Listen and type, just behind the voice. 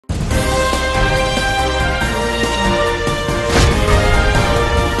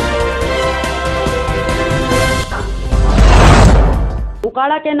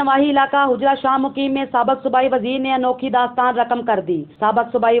ओकाड़ा के नवाही इलाका हुजरा शाह मुकीम में साबक सूबाई वजीर ने अनोखी दास्तान रकम कर दी। साबक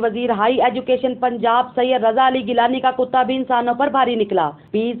सूबाई वजीर हाई एजुकेशन पंजाब सैयद रजा अली गिलानी का कुत्ता भी इंसानों पर भारी निकला।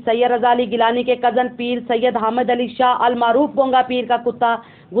 पीर सैयद रजा अली गिलानी के कजन पीर सैयद हामिद अली शाह अल मारूफ गोंगा पीर का कुत्ता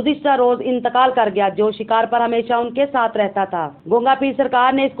गुज़िश्ता रोज इंतकाल कर गया, जो शिकार पर हमेशा उनके साथ रहता था। गोंगा पीर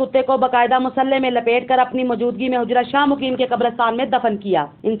सरकार ने इस कुत्ते को बाकायदा मुसल्ले में लपेट कर अपनी मौजूदगी में हुजरा शाह मुकीम के कब्रिस्तान में दफन किया।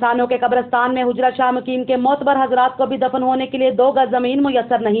 इंसानों के कब्रिस्तान में हुजरा शाह मुकीम के मोतबर हजरात को भी दफन होने के लिए 2 गज जमीन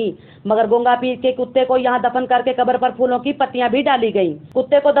मुयस्सर नहीं, मगर गोंगा पीर के कुत्ते को यहाँ दफन करके कब्र पर फूलों की पत्तियां भी डाली गयी।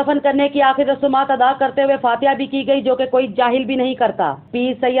 कुत्ते को दफन करने की आखिर रसूमात अदा करते हुए फातिहा भी की गई, जो कि कोई जाहिल भी नहीं करता।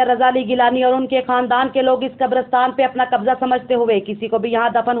 पीर सैयद रजा अली गिलानी और उनके खानदान के लोग इस कब्रिस्तान पे अपना कब्जा समझते हुए किसी को भी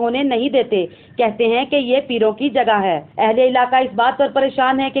यहाँ दफन होने नहीं देते। कहते हैं कि ये पीरों की जगह है। अहले इलाका इस बात पर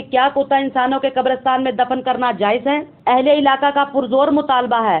परेशान है कि क्या कुत्ता इंसानों के कब्रिस्तान में दफन करना जायज है। अहले इलाका का पुरजोर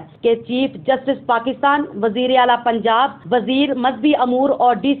मुतालबा है कि चीफ जस्टिस पाकिस्तान, वजीर आला पंजाब, वजीर मजहबी अमूर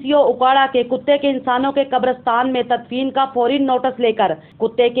और DCO ओकाड़ा के कुत्ते के इंसानों के कब्रिस्तान में तदफीन का फौरी नोटिस लेकर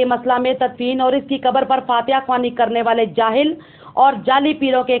कुत्ते के मसला में तदफीन और इसकी कब्र पर फातिहा ख्वानी करने वाले जाहिल और जाली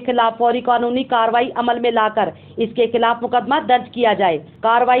पीरों के खिलाफ फौरी कानूनी कार्रवाई अमल में लाकर इसके खिलाफ मुकदमा दर्ज किया जाए।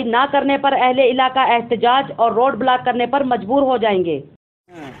 कार्रवाई न करने पर अहले इलाका एहतजाज और रोड ब्लॉक करने पर मजबूर हो जाएंगे।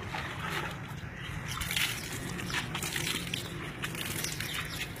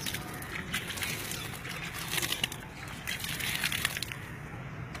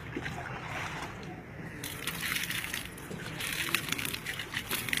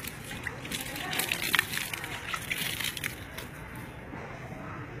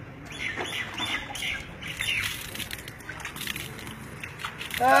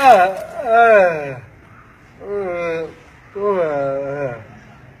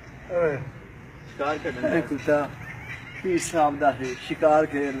 शिकार करने कुत्ता पीर साहब दा सी, शिकार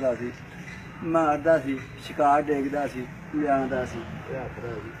खेलदा सी, मारदा सी, शिकार देखदा सी, लियांदा सी,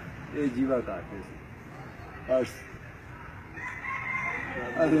 ये जीवा काटदे सी बस।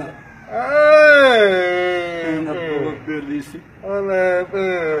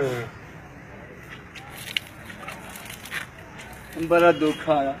 बड़ा दुख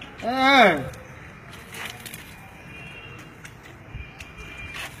आया।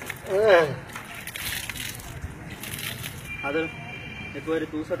 आदर एक बार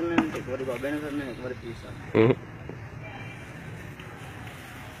तू सरने, एक बार बाबे ने सरने, एक बार पीर साहब।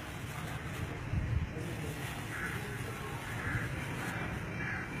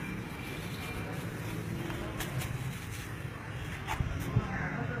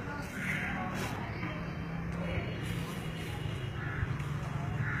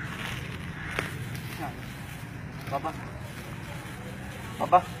 पापा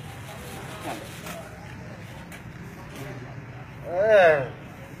पापा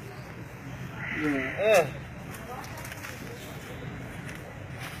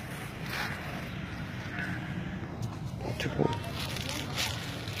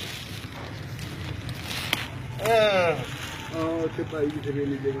भाई की जगह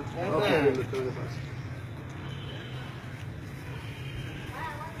लीजिएगा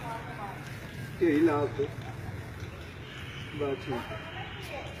यही लाभ तो बात ठीक है।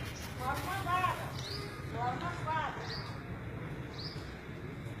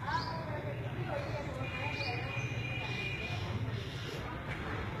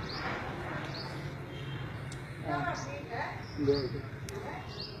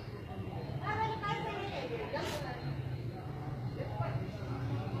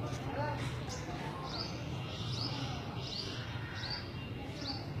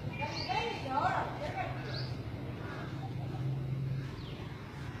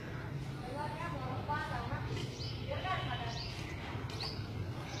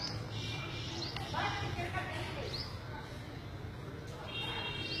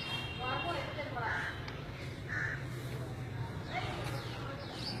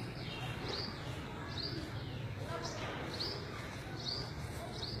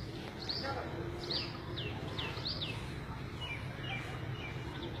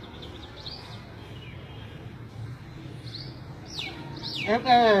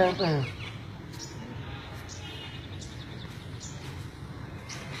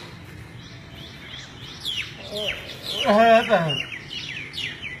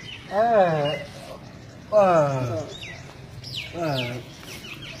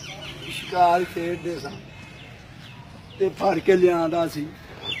 शिकार खेडदे सा ते फड़ के लियांदा सी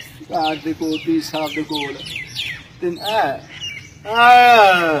शिकार दे कोल पीर साहब दे कोल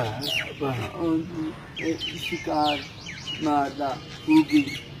ते शिकार मारदा उगी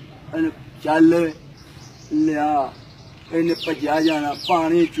चल लिया इन्हें भज्या जाना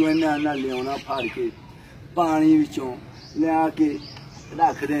पानी चो इन्हें आना लिया फड़ के पानी विचों लिया के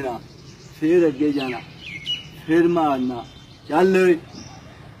रख देना, फिर अगे जाना, फिर मारना, चल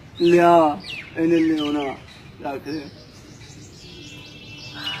लिया इन्हें लिया रख दे।